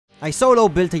I solo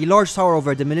built a large tower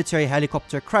over the military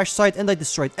helicopter crash site and I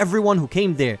destroyed everyone who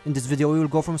came there. In this video we will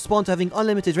go from spawn to having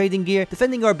unlimited raiding gear,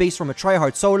 defending our base from a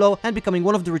tryhard solo, and becoming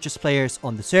one of the richest players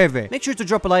on the server. Make sure to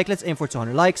drop a like, let's aim for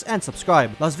 200 likes, and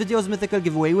subscribe. Last video's mythical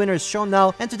giveaway winner is shown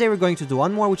now, and today we're going to do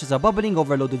one more, which is a bubbling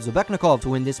overloaded Zubeknikov. To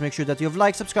win this, make sure that you have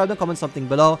liked, subscribed, and comment something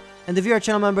below, and if you're a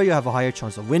channel member you have a higher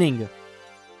chance of winning.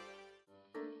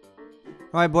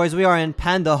 Alright boys, we are in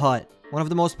Panda Hut. One of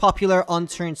the most popular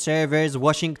Unturned servers,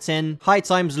 Washington, high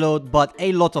times load, but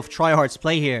a lot of tryhards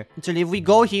play here. Actually, if we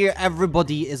go here,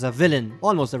 everybody is a villain.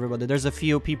 Almost everybody. There's a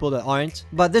few people that aren't.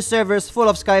 But this server is full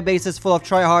of sky bases, full of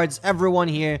tryhards. Everyone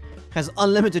here has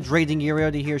unlimited raiding gear. We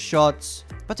already hear shots.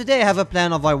 But today I have a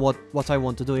plan of what I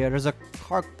want to do here. There's a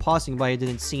car passing by, it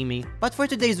didn't see me. But for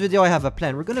today's video I have a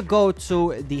plan. We're gonna go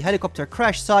to the helicopter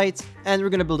crash site and we're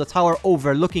gonna build a tower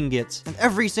overlooking it. And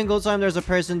every single time there's a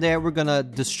person there, we're gonna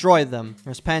destroy them.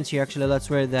 There's pants here, actually, let's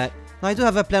wear that. Now I do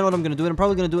have a plan what I'm gonna do. I'm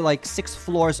probably gonna do it like 6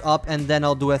 floors up and then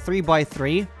I'll do a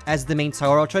 3x3 as the main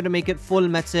tower. I'll try to make it full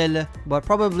metal, but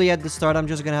probably at the start I'm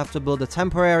just gonna have to build a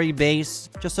temporary base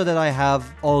just so that I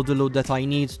have all the loot that I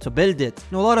need to build it.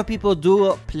 Now a lot of people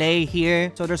do play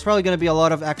here, so there's probably gonna be a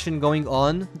lot of action going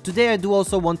on. Today I do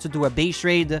also want to do a base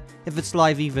raid. If it's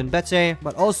live, even better.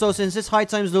 But also, since it's high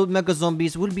times loot, mega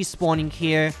zombies will be spawning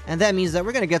here, and that means that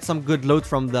we're gonna get some good loot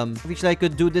from them. Actually, I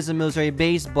could do this in military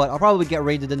base, but I'll probably get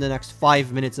raided in the next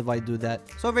 5 minutes if I do that.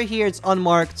 So over here it's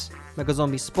unmarked. Mega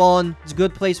zombie spawn. It's a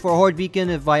good place for a horde beacon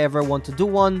if I ever want to do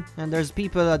one. And there's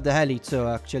people at the heli too,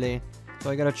 actually. So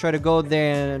I gotta try to go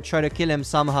there and try to kill him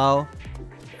somehow.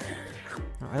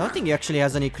 I don't think he actually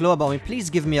has any clue about me. Please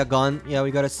give me a gun. Yeah,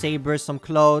 we got a saber, some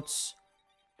clothes.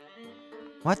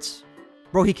 What?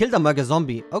 Bro, he killed a mega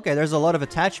zombie. Okay, there's a lot of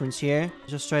attachments here.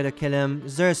 Just try to kill him.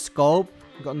 Is there a scope?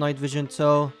 Got night vision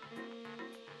too.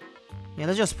 Yeah,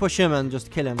 let's just push him and just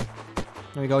kill him.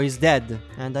 There we go, he's dead.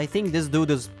 And I think this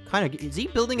dude is kind of... Is he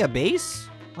building a base?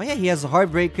 Oh yeah, he has a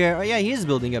heartbreaker. Oh yeah, he is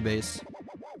building a base.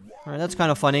 Alright, that's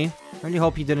kind of funny. I really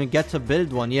hope he didn't get to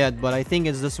build one yet, but I think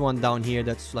it's this one down here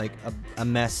that's like a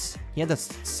mess. He had a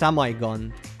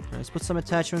semi-gun. Right, let's put some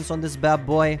attachments on this bad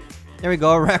boy. There we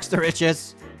go, racks to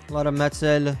riches. A lot of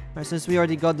metal. Alright, since we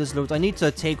already got this loot, I need to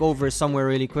take over somewhere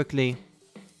really quickly.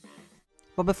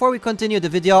 But before we continue the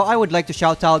video, I would like to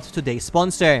shout out today's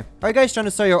sponsor. Are you guys trying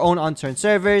to start your own Unturned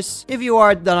servers? If you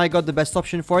are, then I got the best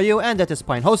option for you, and that is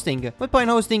Pine Hosting. With Pine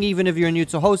Hosting, even if you're new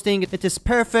to hosting, it is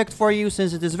perfect for you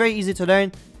since it is very easy to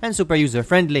learn and super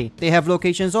user-friendly. They have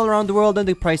locations all around the world and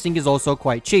the pricing is also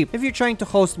quite cheap. If you're trying to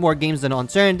host more games than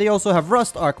Unturned, they also have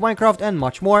Rust, Ark, Minecraft, and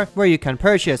much more where you can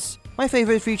purchase. My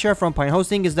favorite feature from Pine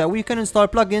Hosting is that we can install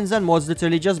plugins and mods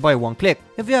literally just by one click.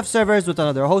 If you have servers with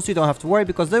another host, you don't have to worry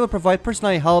because they will provide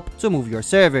personal help to move your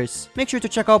servers. Make sure to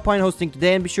check out Pine Hosting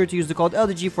today and be sure to use the code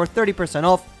LDG for 30%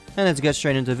 off. And let's get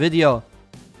straight into the video.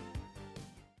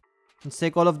 Let's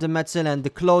take all of the metal and the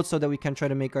clothes so that we can try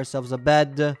to make ourselves a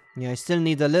bed. Yeah, I still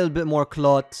need a little bit more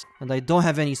cloth. And I don't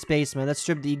have any space, man. Let's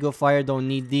strip the Eagle Fire, don't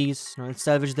need these. Now, let's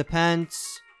salvage the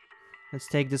pants. Let's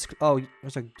take this... Oh,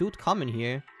 there's a dude coming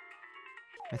here.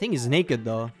 I think he's naked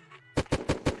though.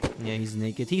 Yeah, he's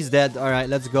naked. He's dead. Alright,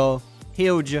 let's go.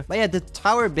 Huge. But yeah, the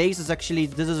tower base is actually...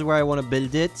 This is where I want to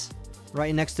build it.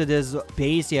 Right next to this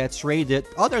base. Yeah, it's raided.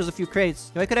 Oh, there's a few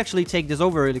crates. I could actually take this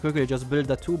over really quickly. Just build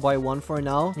a 2x1 for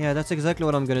now. Yeah, that's exactly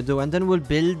what I'm gonna do. And then we'll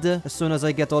build as soon as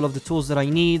I get all of the tools that I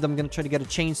need. I'm gonna try to get a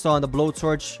chainsaw and a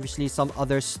blowtorch. Obviously, some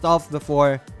other stuff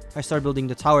before I start building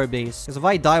the tower base. Because if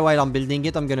I die while I'm building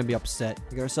it, I'm gonna be upset.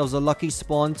 We got ourselves a lucky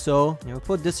spawn, so... Yeah, we'll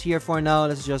put this here for now.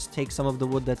 Let's just take some of the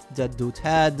wood that that dude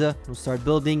had. We'll start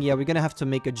building. Yeah, we're gonna have to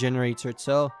make a generator,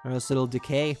 so... Or else it'll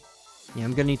decay. Yeah,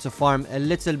 I'm gonna need to farm a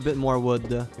little bit more wood.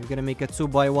 We're gonna make a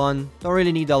 2x1. Don't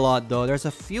really need a lot, though. There's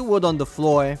a few wood on the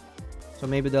floor. So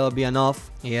maybe that'll be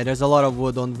enough. Yeah, there's a lot of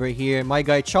wood over here. My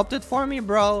guy chopped it for me,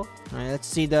 bro. Alright, let's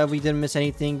see that we didn't miss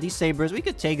anything. These sabers, we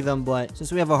could take them, but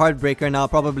since we have a heartbreaker now,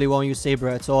 probably won't use saber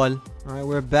at all. Alright,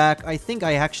 we're back. I think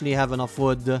I actually have enough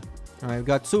wood. Alright, we've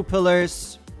got 2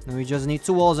 pillars. And we just need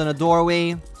 2 walls and a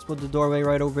doorway. Let's put the doorway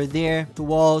right over there. 2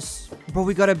 walls. Bro,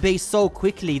 we got a base so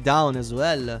quickly down as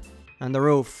well. And the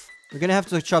roof. We're gonna have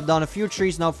to chop down a few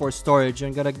trees now for storage.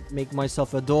 I'm gonna make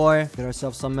myself a door. Get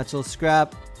ourselves some metal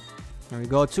scrap. There we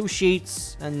go, 2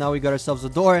 sheets. And now we got ourselves a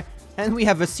door. And we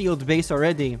have a sealed base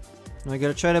already. Now I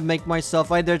gotta try to make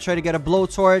myself either try to get a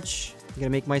blowtorch. I'm gonna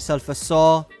make myself a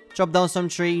saw. Chop down some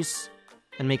trees.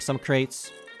 And make some crates.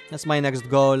 That's my next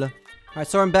goal. Alright,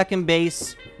 so I'm back in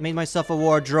base. Made myself a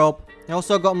wardrobe. I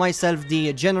also got myself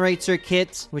the generator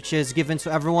kit, which is given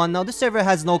to everyone. Now, this server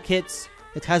has no kits.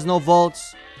 It has no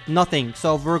vaults. nothing.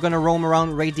 So if we're gonna roam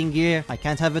around raiding gear, I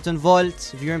can't have it in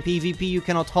vault. If you're in PvP, you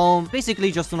cannot home.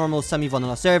 Basically just a normal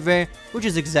semi-vanilla server, which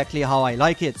is exactly how I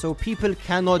like it. So people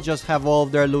cannot just have all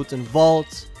of their loot in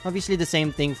vault. Obviously the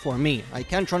same thing for me. I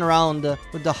can't run around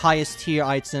with the highest tier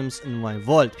items in my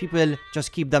vault. People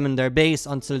just keep them in their base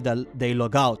until they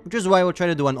log out. Which is why we'll try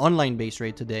to do an online base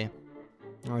raid today.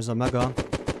 There's a mega.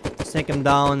 Let's take him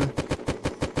down.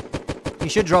 He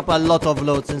should drop a lot of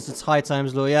loot since it's high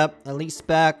times low. Yep, at least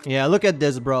back. Yeah, look at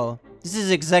this, bro. This is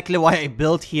exactly why I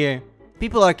built here.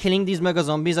 People are killing these mega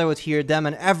zombies. I would hear them,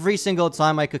 and every single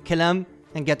time I could kill them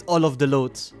and get all of the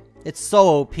loot. It's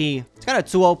so OP. It's kind of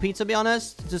too OP, to be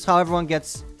honest. It's just how everyone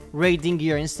gets raiding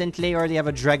gear instantly. Already have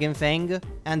a dragon fang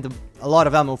and a lot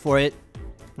of ammo for it.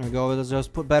 There we go. Let's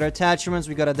just put better attachments.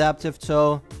 We got adaptive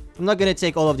toe. I'm not gonna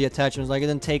take all of the attachments. Like, I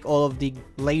didn't take all of the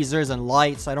lasers and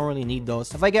lights. I don't really need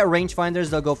those. If I get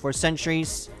rangefinders, they'll go for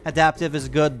sentries. Adaptive is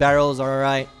good. Barrels are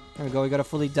alright. There we go. We got a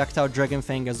fully decked out Dragon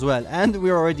Fang as well. And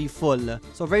we're already full.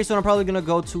 So very soon I'm probably gonna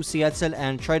go to Seattle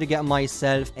and try to get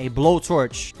myself a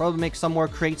blowtorch. Probably make some more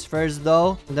crates first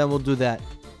though. And then we'll do that.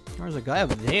 There's a guy up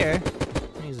there.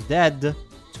 He's dead.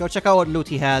 Let's go check out what loot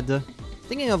he had.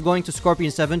 Thinking of going to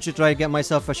Scorpion 7 to try to get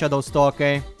myself a Shadow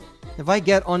Stalker. If I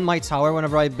get on my tower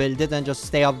whenever I build it and just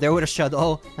stay up there with a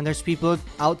shadow and there's people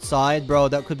outside, bro,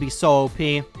 that could be so OP.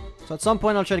 So at some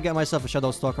point I'll try to get myself a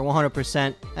Shadow Stalker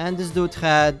 100%. And this dude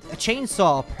had a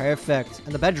chainsaw, perfect,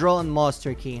 and a bedroll and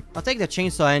monster key. I'll take the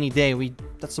chainsaw any day.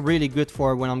 That's really good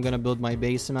for when I'm gonna build my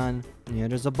base, man. Yeah,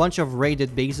 there's a bunch of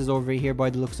raided bases over here by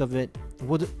the looks of it.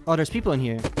 Oh, there's people in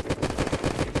here.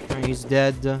 Right, he's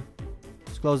dead.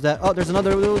 Let's close that. Oh, there's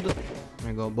another dude. There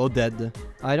we go, both dead.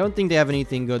 I don't think they have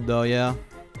anything good though, yeah.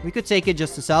 We could take it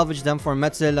just to salvage them for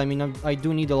metal. I mean, I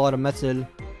do need a lot of metal.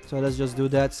 So let's just do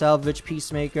that. Salvage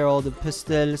Peacemaker, all the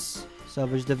pistols.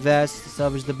 Salvage the vest,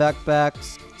 salvage the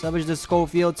backpacks. Salvage the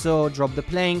Schofield, so drop the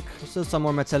plank. Still some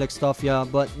more metallic stuff, yeah.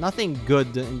 But nothing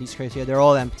good in these crates here. They're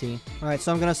all empty. Alright,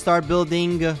 so I'm gonna start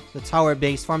building the tower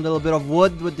base. Farmed a little bit of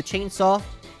wood with the chainsaw.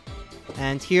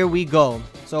 And here we go.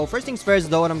 So first things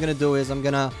first though, what I'm gonna do is I'm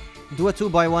gonna do a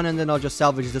 2x1 and then I'll just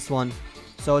salvage this one.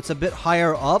 So it's a bit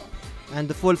higher up and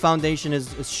the full foundation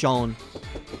is shown.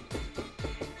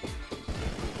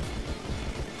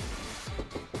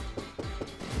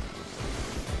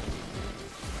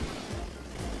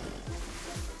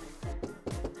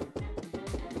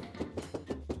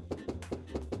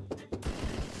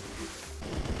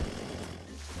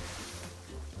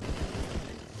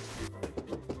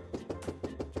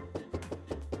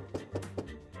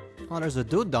 Oh, there's a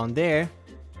dude down there.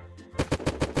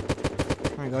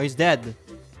 There we go, he's dead.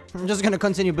 I'm just gonna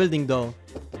continue building though.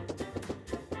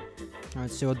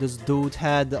 Let's see what this dude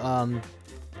had.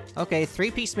 Okay,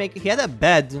 3 peacemaker. He had a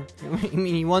bed. I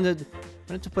mean, he wanted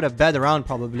to put a bed around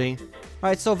probably.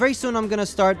 Alright, so very soon I'm gonna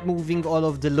start moving all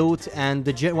of the loot and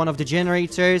one of the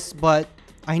generators, but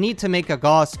I need to make a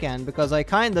gas can because I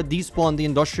kinda despawned the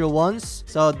industrial ones.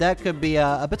 So that could be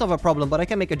a bit of a problem, but I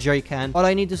can make a jerry can. All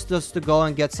I need is just to go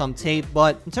and get some tape.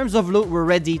 But in terms of loot, we're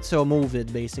ready to move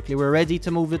it, basically. We're ready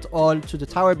to move it all to the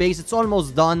tower base. It's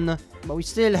almost done, but we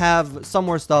still have some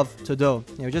more stuff to do.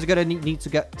 Yeah, we're just gonna need to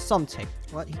get some tape.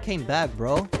 What? He came back,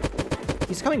 bro.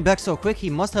 He's coming back so quick,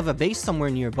 he must have a base somewhere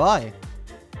nearby.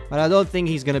 But I don't think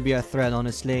he's gonna be a threat,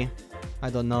 honestly. I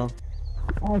don't know.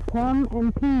 I come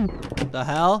in peace. What the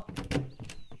hell?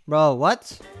 Bro,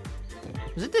 what?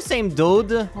 Is it the same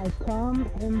dude? I come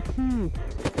in peace.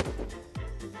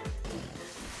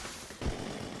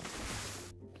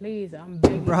 Please, I'm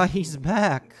begging. Bro, he's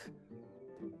back.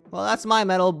 Well, that's my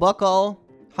metal buckle.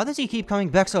 How does he keep coming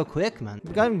back so quick, man?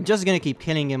 I'm just gonna keep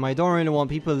killing him. I don't really want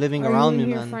people living around me,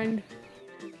 man. Friend?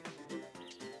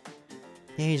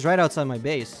 Yeah, he's right outside my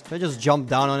base. Should I just jump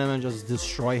down on him and just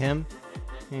destroy him?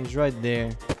 Yeah, he's right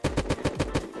there.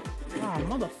 Ah,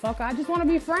 motherfucker. I just want to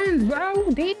be friends, bro.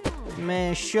 Damn.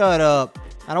 Man, shut up.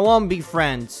 I don't want to be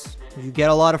friends. If you get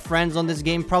a lot of friends on this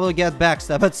game, probably get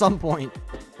backstab at some point.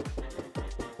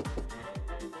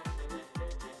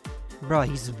 Bro,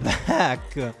 he's back.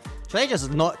 Should I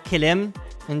just not kill him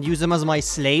and use him as my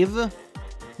slave?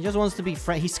 He just wants to be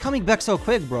friend. He's coming back so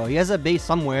quick, bro. He has a base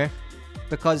somewhere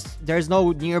because there's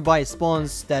no nearby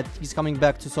spawns that he's coming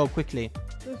back to so quickly.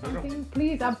 Do something,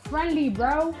 please. I'm friendly,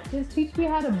 bro. Just teach me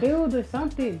how to build or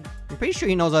something. I'm pretty sure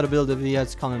he knows how to build if he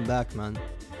has coming back, man.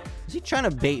 Is he trying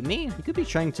to bait me? He could be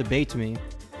trying to bait me.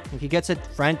 If he gets a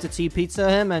friend to T-pizza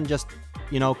him and just,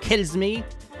 you know, kills me,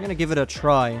 I'm gonna give it a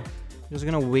try. I'm just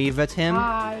gonna wave at him.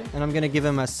 Hi. And I'm gonna give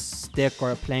him a stick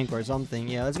or a plank or something.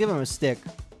 Yeah, let's give him a stick.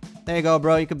 There you go,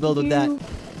 bro. You can build with that.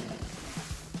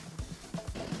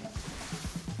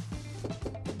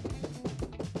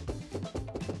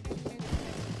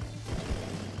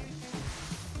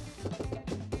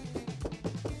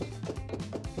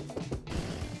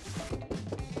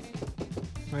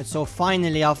 Alright, so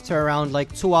finally, after around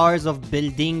like 2 hours of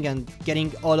building and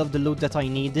getting all of the loot that I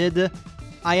needed,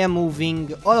 I am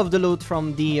moving all of the loot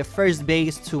from the first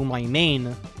base to my main.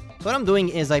 So what I'm doing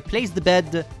is I place the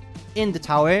bed in the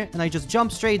tower and I just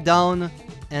jump straight down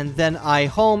and then I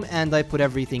home and I put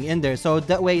everything in there. So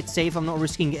that way it's safe, I'm not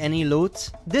risking any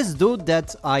loot. This dude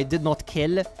that I did not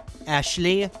kill,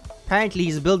 Ashley, apparently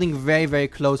he's building very, very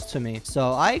close to me.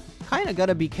 So I kind of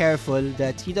gotta be careful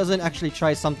that he doesn't actually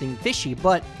try something fishy.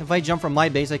 But if I jump from my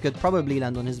base, I could probably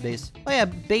land on his base. Oh yeah,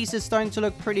 base is starting to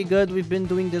look pretty good. We've been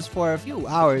doing this for a few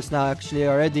hours now actually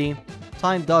already.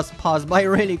 Time does pass by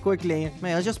really quickly.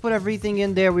 Man, let's just put everything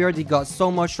in there. We already got so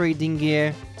much raiding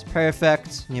gear. It's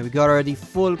perfect. Yeah, we got already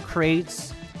full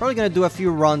crates. Probably gonna do a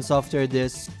few runs after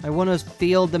this. I want to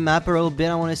feel the map a little bit.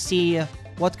 I want to see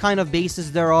what kind of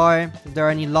bases there are. If there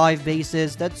are any live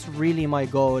bases. That's really my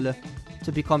goal,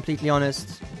 to be completely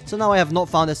honest. So now I have not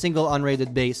found a single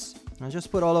unraided base. I'll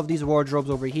just put all of these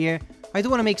wardrobes over here. I do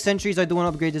want to make sentries. I do want to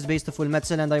upgrade this base to full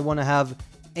metal. And I want to have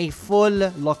a full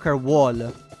locker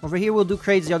wall. Over here we'll do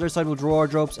crates, the other side we'll do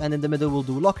wardrobes, and in the middle we'll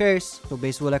do lockers. So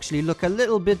base will actually look a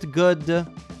little bit good.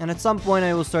 And at some point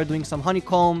I will start doing some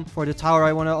honeycomb. For the tower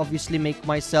I want to obviously make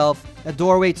myself a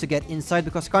doorway to get inside,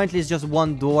 because currently it's just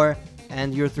one door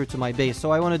and you're through to my base.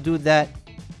 So I want to do that.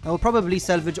 I will probably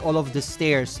salvage all of the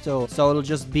stairs too. So it'll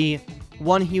just be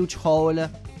one huge hole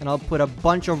and I'll put a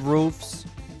bunch of roofs.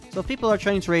 So if people are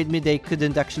trying to raid me, they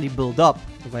couldn't actually build up.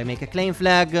 If I make a claim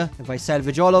flag, if I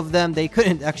salvage all of them, they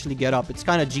couldn't actually get up. It's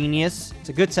kind of genius. It's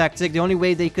a good tactic. The only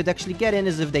way they could actually get in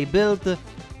is if they build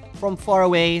from far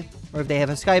away, or if they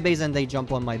have a sky base and they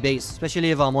jump on my base,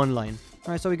 especially if I'm online.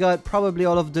 Alright, so we got probably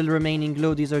all of the remaining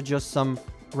glue. These are just some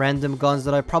random guns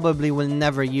that I probably will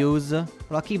never use.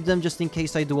 But I'll keep them just in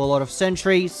case I do a lot of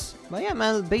sentries. But yeah,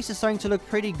 man, the base is starting to look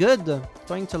pretty good.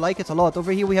 Starting to like it a lot.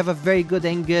 Over here, we have a very good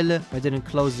angle. I didn't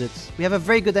close it. We have a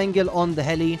very good angle on the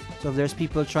heli. So if there's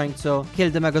people trying to kill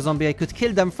the mega zombie, I could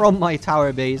kill them from my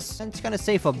tower base. And it's kind of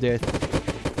safe up there.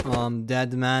 Oh, I'm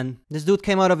dead, man. This dude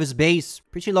came out of his base.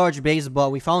 Pretty large base,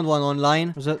 but we found one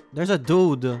online. There's a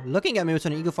dude looking at me with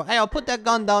an eagle fire. Hey, I'll put that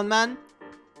gun down, man.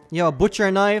 Yo, a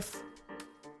butcher knife.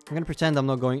 I'm gonna pretend I'm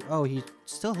not going... Oh, he's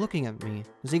still looking at me.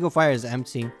 His eagle fire is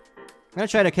empty. I'm gonna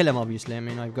try to kill him, obviously. I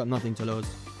mean, I've got nothing to lose.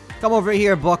 Come over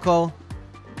here, bucko.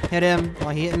 Hit him. Oh,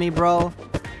 he hit me, bro.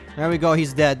 There we go.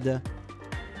 He's dead.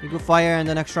 Eagle fire and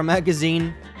an extra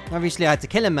magazine. Obviously, I had to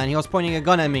kill him, man. He was pointing a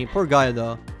gun at me. Poor guy,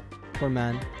 though. Poor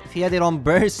man. If he had it on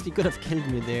burst, he could have killed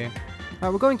me there.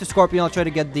 Alright, we're going to Scorpion. I'll try to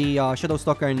get the Shadow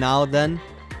Stalker now, then.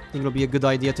 I think it'll be a good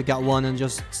idea to get one and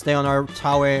just stay on our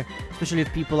tower. Especially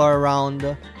if people are around.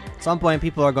 At some point,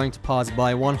 people are going to pass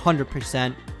by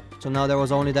 100%. So now there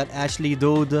was only that Ashley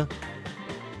dude.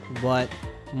 But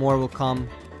more will come.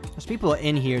 There's people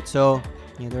in here too.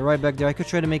 Yeah, they're right back there. I could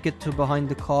try to make it to behind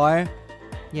the car.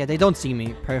 Yeah, they don't see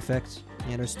me. Perfect.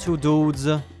 Yeah, there's two dudes.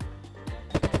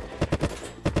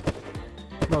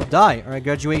 Bro, die. Alright,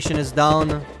 graduation is down.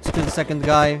 Let's kill the second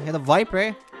guy. Yeah, the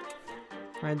Viper.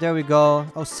 Alright, there we go.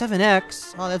 Oh,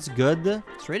 7x. Oh, that's good.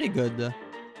 It's really good.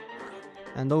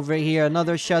 And over here,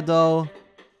 another Shadow.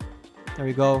 There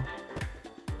we go.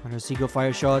 Another Seagull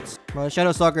fire shots. Well, the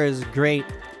Shadow Stalker is great.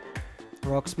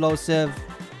 Raw explosive.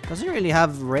 Doesn't really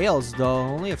have rails, though.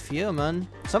 Only a few, man.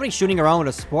 Somebody's shooting around with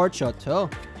a sport shot, too.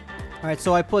 Alright,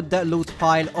 so I put that loot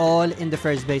pile all in the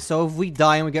first base. So if we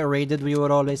die and we get raided, we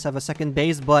would always have a second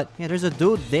base. But yeah, there's a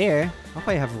dude there. I hope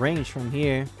I have range from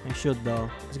here. I should,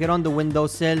 though. Let's get on the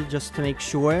windowsill just to make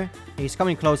sure. Yeah, he's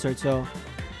coming closer, so...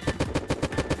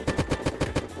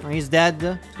 He's dead.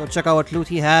 Let's go check out what loot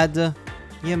he had.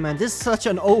 Yeah, man, this is such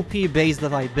an OP base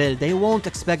that I built. They won't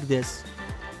expect this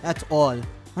at all. Oh,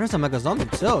 there's a mega zombie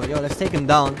too. Yo, let's take him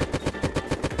down.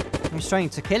 He's trying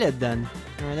to kill it then.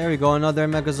 Alright, there we go. Another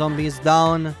mega zombie is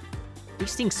down.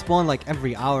 These things spawn like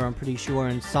every hour, I'm pretty sure,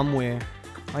 and somewhere.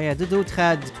 Oh yeah, the dude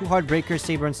had 2 Heartbreakers,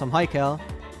 Saber, and some High Cal.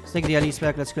 Let's take the Elise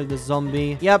back. Let's kill this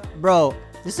zombie. Yep, bro.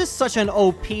 This is such an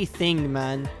OP thing,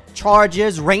 man.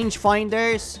 Charges,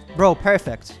 rangefinders. Bro,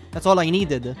 perfect. That's all I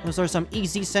needed. Those are some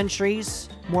easy sentries.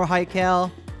 More High Cal.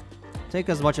 Take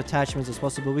as much attachments as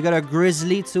possible. We got a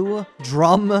Grizzly too.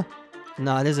 Drum.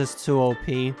 Nah, this is too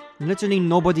OP. Literally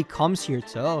nobody comes here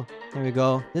too. There we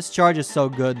go. This charge is so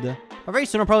good. But very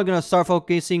soon I'm probably gonna start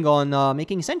focusing on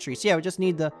making sentries. Yeah, we just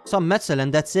need some metal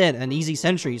and that's it. And easy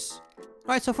sentries.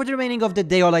 Alright, so for the remaining of the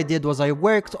day, all I did was I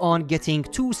worked on getting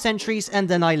 2 sentries and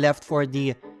then I left for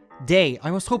the day. I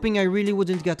was hoping I really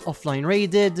wouldn't get offline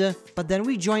raided, but then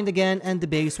we joined again and the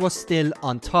base was still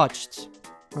untouched.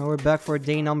 Well, we're back for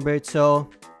day number 2.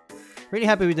 Really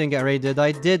happy we didn't get raided.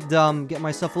 I did get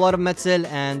myself a lot of metal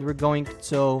and we're going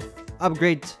to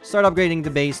start upgrading the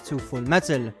base to full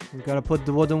metal. We gotta put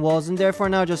the wooden walls in there for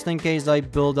now, just in case I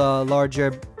build a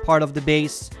larger part of the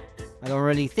base. I don't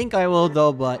really think I will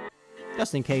though, but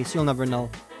just in case, you'll never know.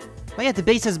 But yeah, the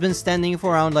base has been standing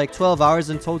for around like 12 hours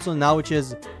in total now, which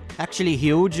is actually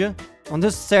huge. On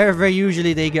this server,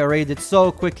 usually they get raided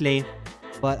so quickly,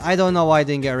 but I don't know why I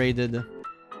didn't get raided.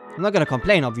 I'm not gonna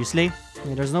complain, obviously.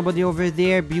 Yeah, there's nobody over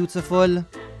there. Beautiful.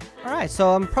 Alright,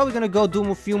 so I'm probably gonna go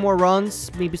do a few more runs.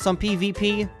 Maybe some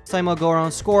PvP. This time I'll go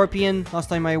around Scorpion. Last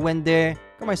time I went there,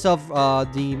 got myself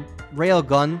the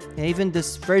railgun. Yeah, even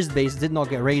this first base did not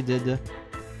get raided.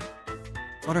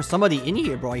 Oh, there's somebody in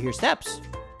here, bro. I hear steps.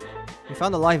 We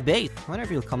found a live base. I wonder if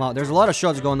he'll come out. There's a lot of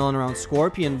shots going on around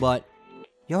Scorpion, but...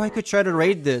 Yo, I could try to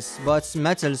raid this, but it's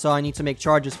metal, so I need to make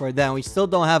charges for that. We still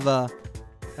don't have a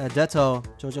Detto, so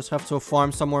we'll just have to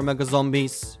farm some more Mega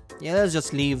Zombies. Yeah, let's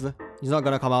just leave. He's not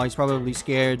gonna come out. He's probably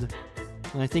scared.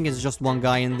 And I think it's just one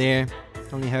guy in there.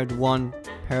 Only heard one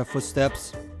pair of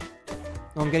footsteps.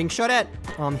 Oh, I'm getting shot at.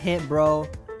 Oh, I'm hit, bro.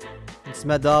 It's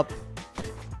med up.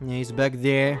 Yeah, he's back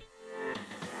there.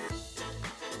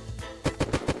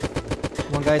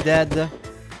 One guy dead.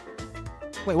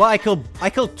 Wait, what? I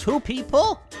killed 2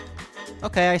 people?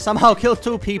 Okay, I somehow killed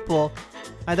 2 people.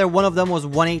 Either one of them was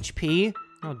 1 HP.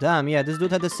 Oh, damn. Yeah, this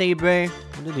dude had the saber.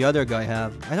 What did the other guy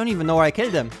have? I don't even know where I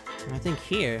killed him. I think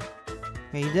here.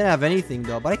 Yeah, he didn't have anything,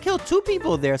 though. But I killed 2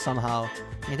 people there somehow.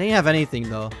 He didn't have anything,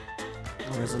 though.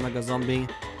 Oh, there's a Mega Zombie.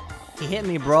 He hit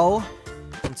me, bro.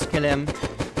 Let's kill him.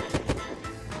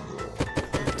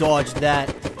 Dodge that.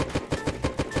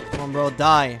 Come on, bro.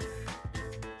 Die.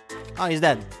 Oh, he's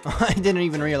dead. I didn't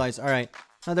even realize. Alright.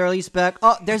 Another release back.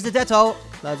 Oh, there's the Detto.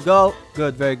 Let's go.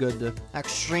 Good, very good.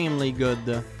 Extremely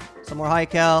good. Some more high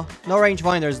cal. No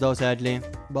rangefinders though, sadly.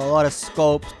 But a lot of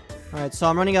scopes. Alright, so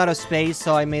I'm running out of space,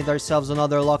 so I made ourselves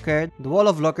another locker. The wall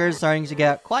of lockers starting to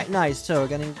get quite nice too.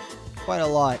 Getting quite a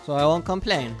lot. So I won't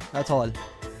complain at all.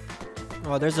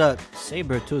 Oh, there's a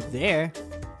saber tooth there.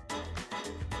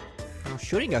 I'm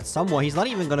shooting at someone. He's not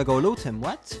even gonna go loot him.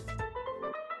 What?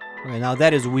 Okay, now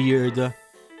that is weird.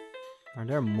 Are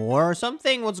there more or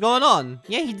something? What's going on?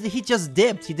 Yeah, he just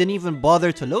dipped. He didn't even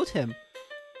bother to loot him.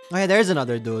 Oh yeah, there's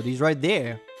another dude. He's right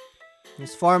there.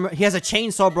 His farmer. He has a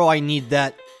chainsaw, bro. I need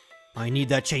that. I need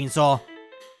that chainsaw.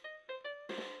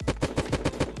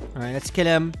 Alright, let's kill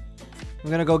him. I'm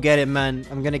gonna go get it, man.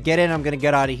 I'm gonna get it. I'm gonna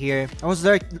get out of here. I was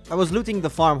looting the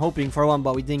farm, hoping for one,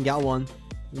 but we didn't get one.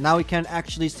 Now we can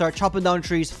actually start chopping down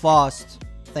trees fast.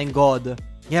 Thank God.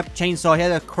 Yep, chainsaw. He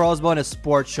had a crossbow and a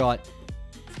sport shot.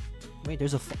 Wait,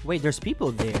 there's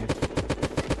people there.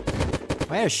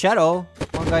 I had a shadow.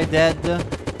 One guy dead.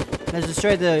 Let's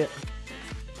destroy the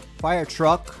fire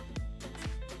truck.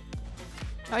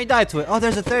 Oh, he died to it. Oh,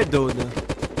 there's a third dude.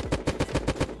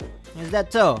 Is that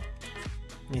too?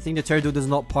 I think the third dude is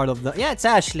not part of the... Yeah, it's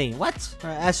Ashley. What?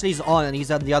 Ashley's on and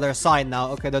he's on the other side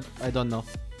now. Okay, that I don't know.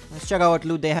 Let's check out what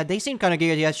loot they had. They seem kind of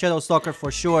geared. He had Shadow Stalker for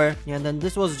sure. Yeah, and then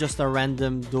this was just a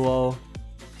random duo.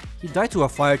 He died to a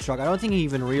fire truck. I don't think he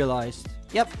even realized.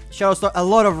 Yep, Shadow Stalker. A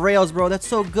lot of rails, bro. That's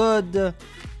so good.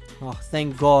 Oh,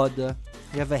 thank God.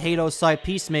 We have a Halo side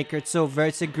Peacemaker too.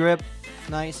 Versa Grip.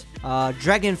 Nice.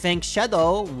 Dragon Fang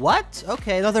Shadow. What?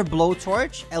 Okay, another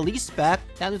Blowtorch. At least back.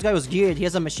 Damn, this guy was geared. He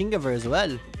has a machine gun as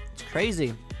well. It's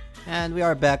crazy. And we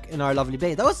are back in our lovely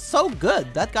base. That was so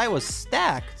good. That guy was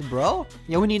stacked, bro.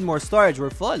 Yeah, we need more storage.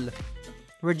 We're full.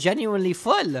 We're genuinely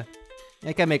full.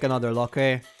 I can make another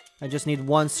locker. I just need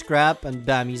 1 scrap and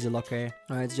bam, easy locker.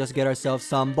 Alright, let's just get ourselves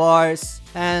some bars.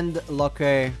 And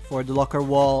locker for the locker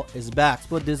wall is back. Let's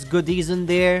put these goodies in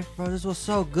there. Bro, this was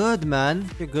so good, man.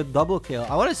 A good double kill.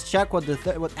 I want to check what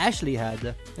what Ashley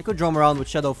had. I could roam around with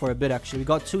Shadow for a bit, actually. We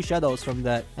got 2 shadows from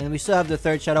that. And we still have the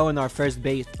 3rd shadow in our first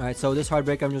base. Alright, so this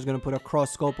Heartbreaker, I'm just going to put a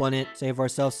cross scope on it. Save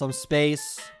ourselves some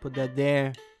space. Put that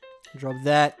there. Drop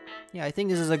that. Yeah, I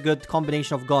think this is a good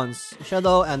combination of guns.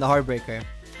 Shadow and the Heartbreaker.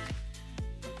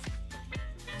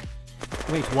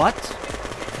 Wait, what?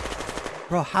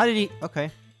 Bro, how did he... Okay,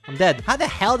 I'm dead. How the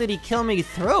hell did he kill me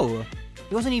through?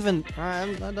 He wasn't even... I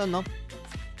don't know.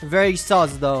 Very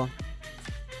sus, though.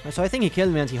 So I think he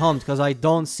killed me anti-humped because I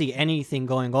don't see anything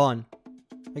going on.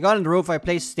 I got on the roof. I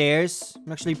placed stairs.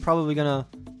 I'm actually probably gonna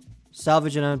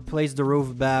salvage it and place the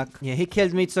roof back. Yeah, he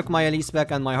killed me, took my Elise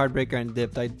back and my Heartbreaker and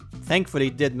dipped. I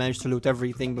thankfully did manage to loot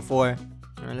everything before.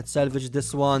 Alright, let's salvage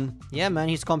this one. Yeah, man,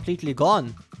 he's completely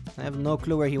gone. I have no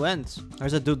clue where he went.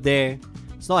 There's a dude there.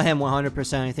 It's not him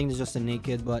 100%. I think it's just a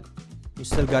naked, but you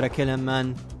still gotta kill him,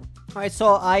 man. Alright,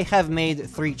 so I have made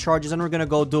 3 charges and we're gonna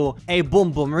go do a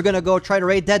boom boom. We're gonna go try to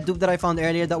raid that dude that I found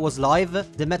earlier that was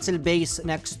live. The metal base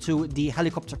next to the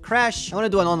helicopter crash. I wanna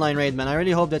do an online raid, man. I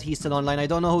really hope that he's still online. I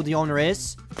don't know who the owner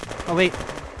is. Oh, wait.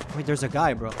 Wait, there's a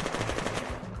guy, bro.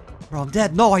 Bro, I'm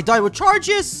dead. No, I died with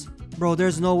charges. Bro,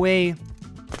 there's no way.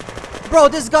 Bro,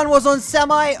 this gun was on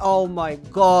semi. Oh my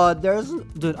god.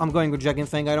 Dude, I'm going with Dragon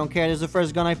Fang. I don't care. This is the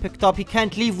first gun I picked up. He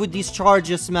can't leave with these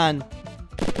charges, man.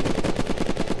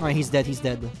 Alright, he's dead. He's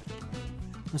dead.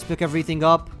 Let's pick everything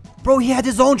up. Bro, he had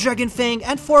his own Dragon Fang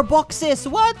and 4 boxes.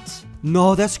 What?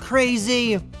 No, that's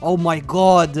crazy. Oh my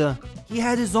god. He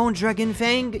had his own Dragon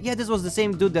Fang? Yeah, this was the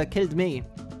same dude that killed me.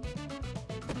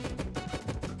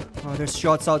 Oh, there's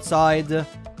shots outside.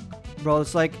 Bro,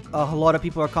 it's like a lot of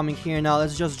people are coming here now.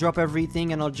 Let's just drop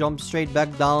everything and I'll jump straight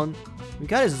back down. We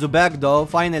got a Zubak though.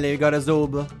 Finally, we got a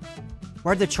Zub.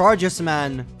 Where are the charges,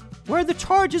 man? Where are the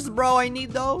charges, bro? I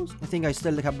need those. I think I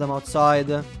still have them outside.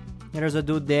 Yeah, there's a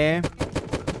dude there.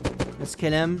 Let's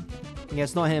kill him. Yeah,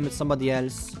 it's not him. It's somebody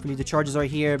else. Hopefully the charges are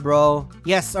here, bro.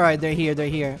 Yes, alright. They're here. They're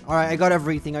here. Alright, I got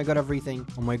everything. I got everything.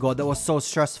 Oh my god, that was so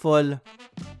stressful.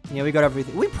 Yeah, we got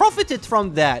everything. We profited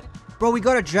from that. Bro, we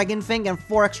got a Dragon Fang and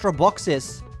 4 extra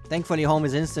boxes. Thankfully, home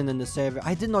is instant in the server.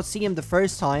 I did not see him the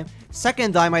first time.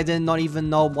 Second time, I did not even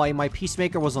know why my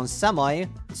Peacemaker was on semi.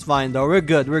 It's fine, though. We're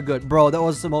good. We're good. Bro, that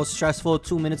was the most stressful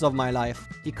 2 minutes of my life.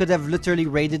 He could have literally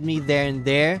raided me there and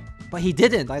there. But he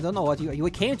didn't. I don't know what he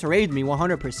came to raid me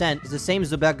 100%. It's the same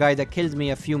Zubak guy that killed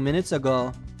me a few minutes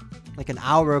ago. Like an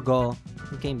hour ago.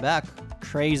 He came back.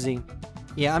 Crazy.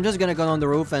 Yeah, I'm just gonna go on the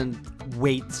roof and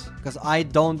wait. Because I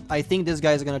think this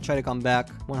guy is gonna try to come back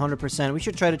 100%. We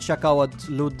should try to check out what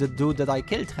loot the dude that I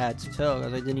killed had too.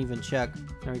 Because I didn't even check.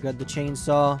 There we got the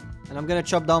chainsaw. And I'm gonna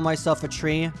chop down myself a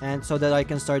tree. And so that I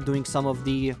can start doing some of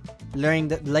the layering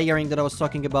that I was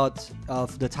talking about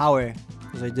of the tower.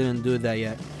 Because I didn't do that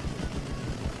yet.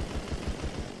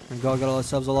 We got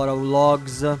ourselves a lot of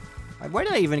logs. Where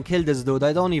did I even kill this dude?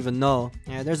 I don't even know.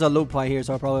 Yeah, there's a loot pie here,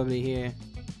 so I'll probably here.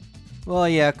 Well,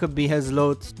 yeah, it could be his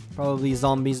loot. Probably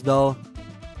zombies, though.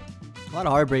 A lot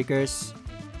of heartbreakers.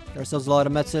 Get ourselves a lot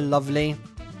of metal. Lovely.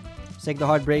 Let's take the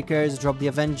heartbreakers. Drop the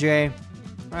Avenger.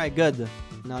 Alright, good.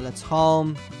 Now let's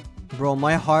home. Bro,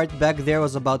 my heart back there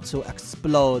was about to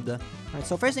explode. Alright,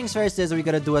 so first things first is we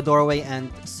gotta do a doorway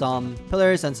and some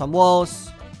pillars and some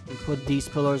walls. We put these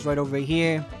pillars right over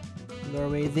here.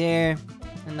 Doorway there.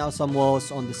 And now some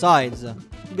walls on the sides.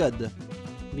 Good.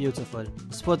 Beautiful.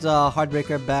 Let's put the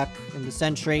Heartbreaker back in the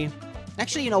sentry.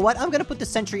 Actually, you know what? I'm gonna put the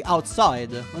sentry outside.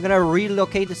 I'm gonna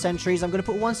relocate the sentries. I'm gonna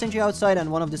put 1 sentry outside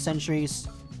and 1 of the sentries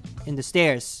in the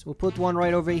stairs. We'll put 1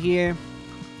 right over here.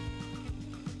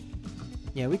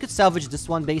 Yeah, we could salvage this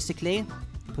one basically.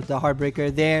 Put the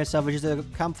Heartbreaker there. Salvage the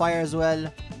campfire as well.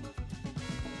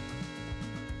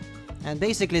 And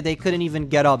basically, they couldn't even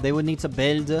get up. They would need to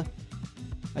build.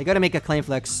 I gotta make a claim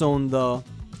flag soon, though.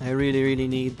 I really, really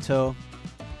need to.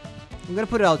 I'm gonna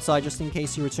put it outside just in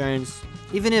case he returns.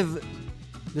 Even if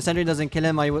the sentry doesn't kill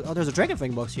him, I would... Oh, there's a Dragon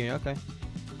Fang box here. Okay.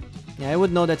 Yeah, I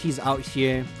would know that he's out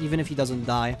here, even if he doesn't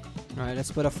die. Alright,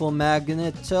 let's put a full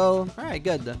magneto. Alright,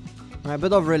 good. Alright,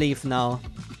 bit of relief now.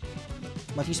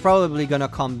 But he's probably gonna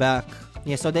come back.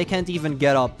 Yeah, so they can't even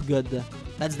get up. Good.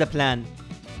 That's the plan.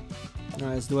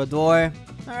 Alright, let's do a door.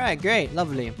 Alright, great.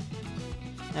 Lovely.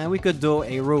 And we could do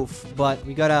a roof, but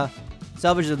we gotta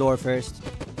salvage the door first.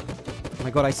 Oh my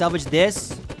god, I salvaged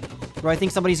this? Bro, I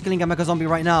think somebody's killing a mecha zombie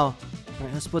right now.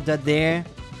 Alright, let's put that there.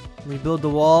 Rebuild the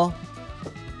wall.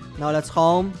 Now let's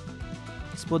home.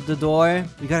 Let's put the door.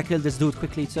 We gotta kill this dude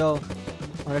quickly too. Oh,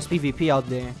 there's PvP out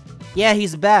there. Yeah,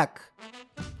 he's back.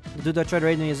 The dude that tried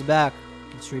raiding me is back.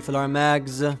 Let's refill our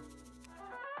mags.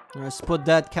 Let's put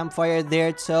that campfire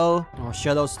there too. Oh,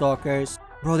 shadow stalkers.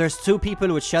 Bro, there's 2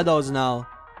 people with shadows now.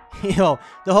 Yo,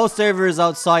 the whole server is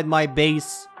outside my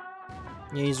base.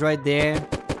 Yeah, he's right there.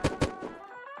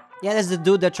 Yeah, that's the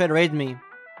dude that tried to raid me.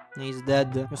 Yeah, he's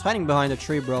dead. He was hiding behind a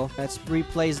tree, bro. Let's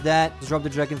replace that. Let's drop the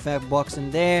Dragon Fang box in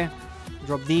there.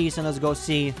 Drop these and let's go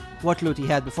see what loot he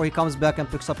had before he comes back and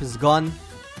picks up his gun.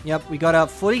 Yep, we got a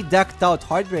fully decked out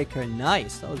Heartbreaker.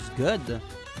 Nice. That was good. It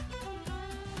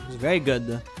was very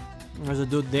good. There's a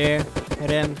dude there. Hit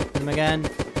him. Hit him again.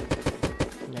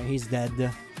 Yeah, he's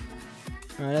dead.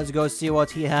 Alright, let's go see what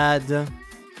he had.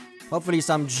 Hopefully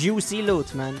some juicy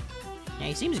loot, man. Yeah,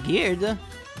 he seems geared. A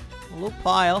little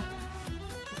pile.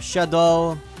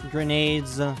 Shadow,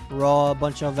 grenades, raw,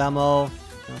 bunch of ammo,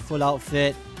 full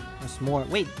outfit. There's more.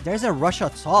 Wait, there's a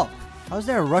Russia top. How's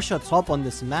there a Russia top on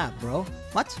this map, bro?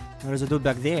 What? Oh, there's a dude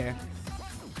back there.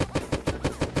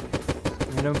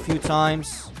 Hit him a few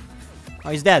times. Oh,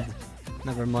 he's dead.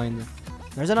 Never mind.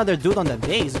 There's another dude on the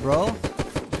base, bro.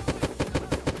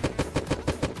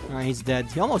 Alright, he's dead.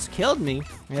 He almost killed me.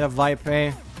 I had a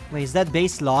Viper. Wait, is that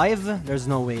base live? There's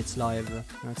no way it's live.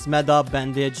 Let's med up,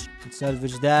 bandage. Let's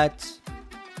salvage that.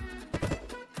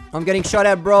 I'm getting shot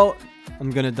at, bro.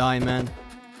 I'm gonna die, man.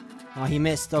 Oh, he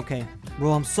missed. Okay.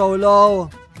 Bro, I'm so low.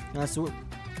 Let's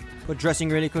put dressing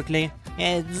really quickly.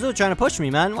 Yeah, this dude trying to push me,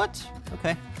 man. What?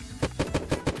 Okay.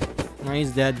 No,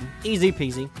 he's dead. Easy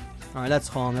peasy. Alright, let's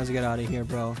home. Let's get out of here,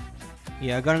 bro.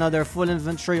 Yeah, I got another full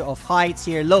inventory of high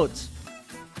tier loot.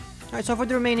 Alright, so for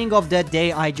the remaining of that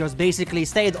day, I just basically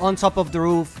stayed on top of the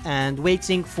roof and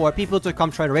waiting for people to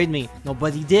come try to raid me.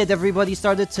 Nobody did. Everybody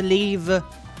started to leave.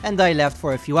 And I left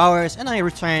for a few hours, and I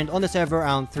returned on the server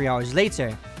around 3 hours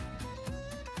later.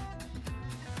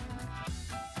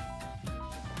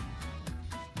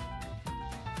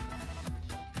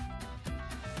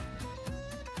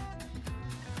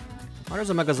 Oh,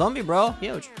 there's a mega zombie, bro.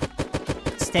 Huge.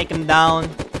 Let's take him down.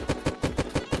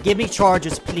 Give me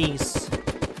charges, please.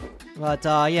 But,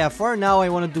 yeah, for now, I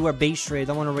want to do a base raid.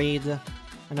 I want to raid.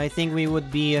 And I think we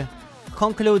would be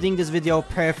concluding this video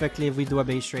perfectly if we do a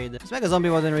base raid. This mega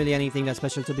zombie wasn't really anything that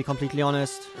special, to be completely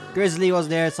honest. Grizzly was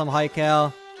there, some high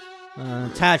cal.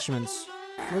 Attachments.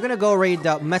 We're gonna go raid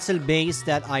the metal base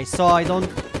that I saw.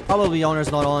 Probably the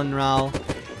owner's not on now,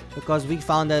 because we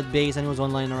found that base and it was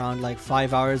online around like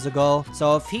 5 hours ago.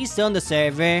 So if he's still on the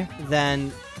server,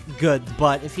 then good.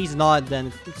 But if he's not,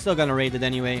 then it's still gonna raid it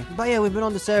anyway. But yeah, we've been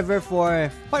on the server for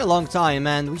quite a long time,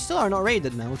 and we still are not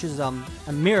raided, man, which is a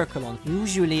miracle.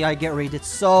 Usually I get raided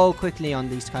so quickly on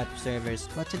these type of servers,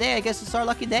 but today I guess it's our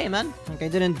lucky day, man. Like, I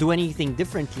didn't do anything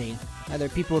differently. Either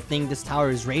people think this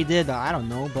tower is raided, or I don't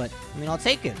know, but I mean, I'll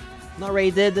take it. Not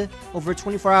raided over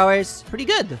 24 hours, pretty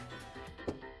good.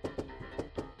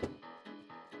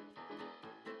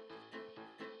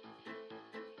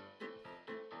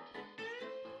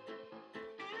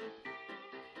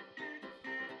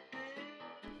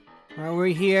 Alright, we're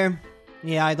here.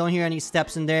 Yeah, I don't hear any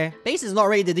steps in there. Base is not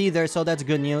raided either, so that's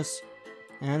good news.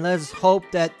 And let's hope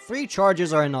that 3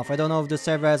 charges are enough. I don't know if the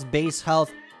server has base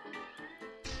health.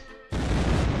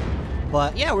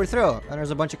 But yeah, we're through. And there's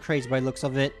a bunch of crates by the looks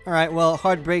of it. Alright, well,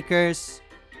 Heartbreakers.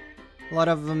 A lot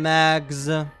of mags.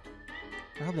 I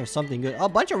hope there's something good. Oh, a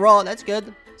bunch of raw. That's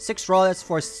good. 6 raw. That's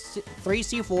for 3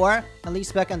 C4. At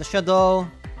least back in the shadow.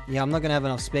 Yeah, I'm not gonna have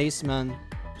enough space, man.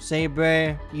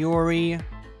 Saber. Yuri.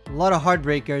 A lot of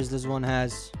Heartbreakers this one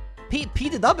has. P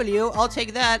to W, I'll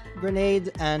take that. Grenade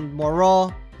and more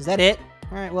raw. Is that it?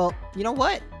 Alright, well, you know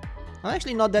what? I'm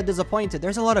actually not that disappointed.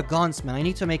 There's a lot of guns, man. I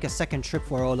need to make a second trip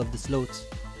for all of this loot.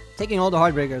 Taking all the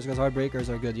Heartbreakers, because Heartbreakers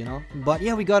are good, you know? But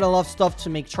yeah, we got a lot of stuff to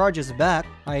make charges back.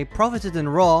 I profited in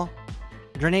raw.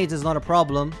 Grenades is not a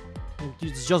problem.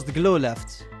 It's just the glue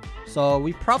left. So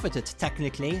we profited,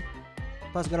 technically.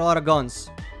 Plus got a lot of guns.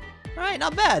 Alright,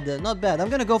 not bad, not bad. I'm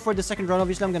gonna go for the second run.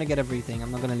 Obviously, I'm gonna get everything. I'm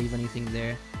not gonna leave anything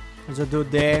there. There's a dude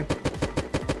there.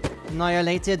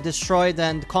 Annihilated, destroyed,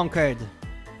 and conquered.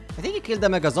 I think he killed the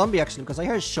mega zombie, actually, because I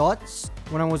heard shots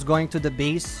when I was going to the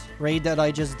base raid that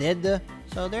I just did.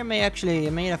 So there may have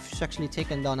actually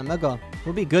taken down a mega. It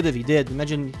would be good if he did.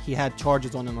 Imagine he had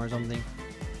charges on him or something.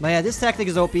 But yeah, this tactic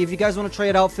is OP. If you guys want to try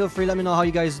it out, feel free. Let me know how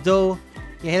you guys do.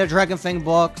 Yeah, hit a Dragon Fang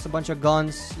box, a bunch of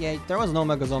guns. Yeah, there was no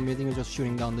mega zombie. I think he was just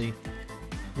shooting down the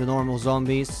normal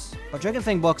zombies. But Dragon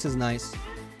Fang box is nice.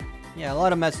 Yeah, a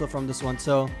lot of metal from this one.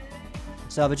 So,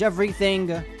 salvage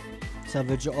everything.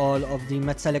 Salvage all of the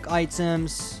metallic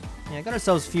items. Yeah, got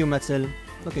ourselves a few metal.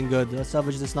 Looking good. Let's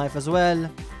salvage this knife as well.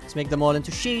 Let's make them all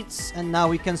into sheets. And now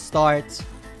we can start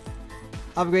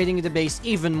upgrading the base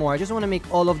even more. I just want to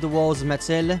make all of the walls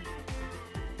metal.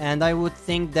 And I would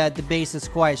think that the base is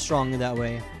quite strong that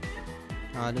way.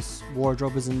 This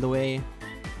wardrobe is in the way.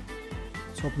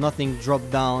 Let's hope nothing dropped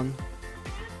down.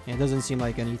 Yeah, it doesn't seem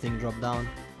like anything dropped down.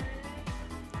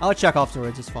 I'll check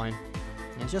afterwards, it's fine.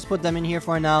 Let's just put them in here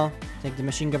for now. Take the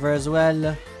machine gun as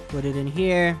well. Put it in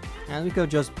here. And we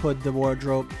could just put the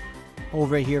wardrobe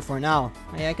over here for now.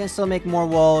 Yeah, I can still make more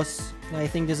walls. I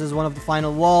think this is one of the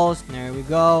final walls. There we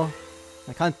go.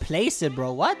 I can't place it,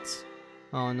 bro. What?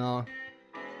 Oh, no.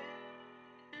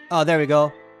 Oh, there we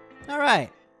go.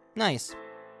 Alright. Nice.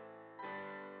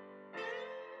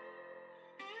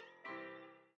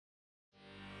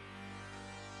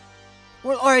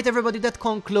 Well, alright everybody, that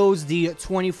concludes the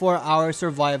 24-hour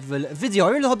survival video. I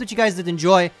really hope that you guys did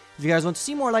enjoy. If you guys want to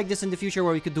see more like this in the future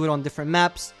where we could do it on different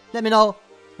maps, let me know.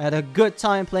 I had a good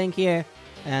time playing here,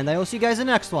 and I will see you guys in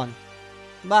the next one.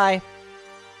 Bye.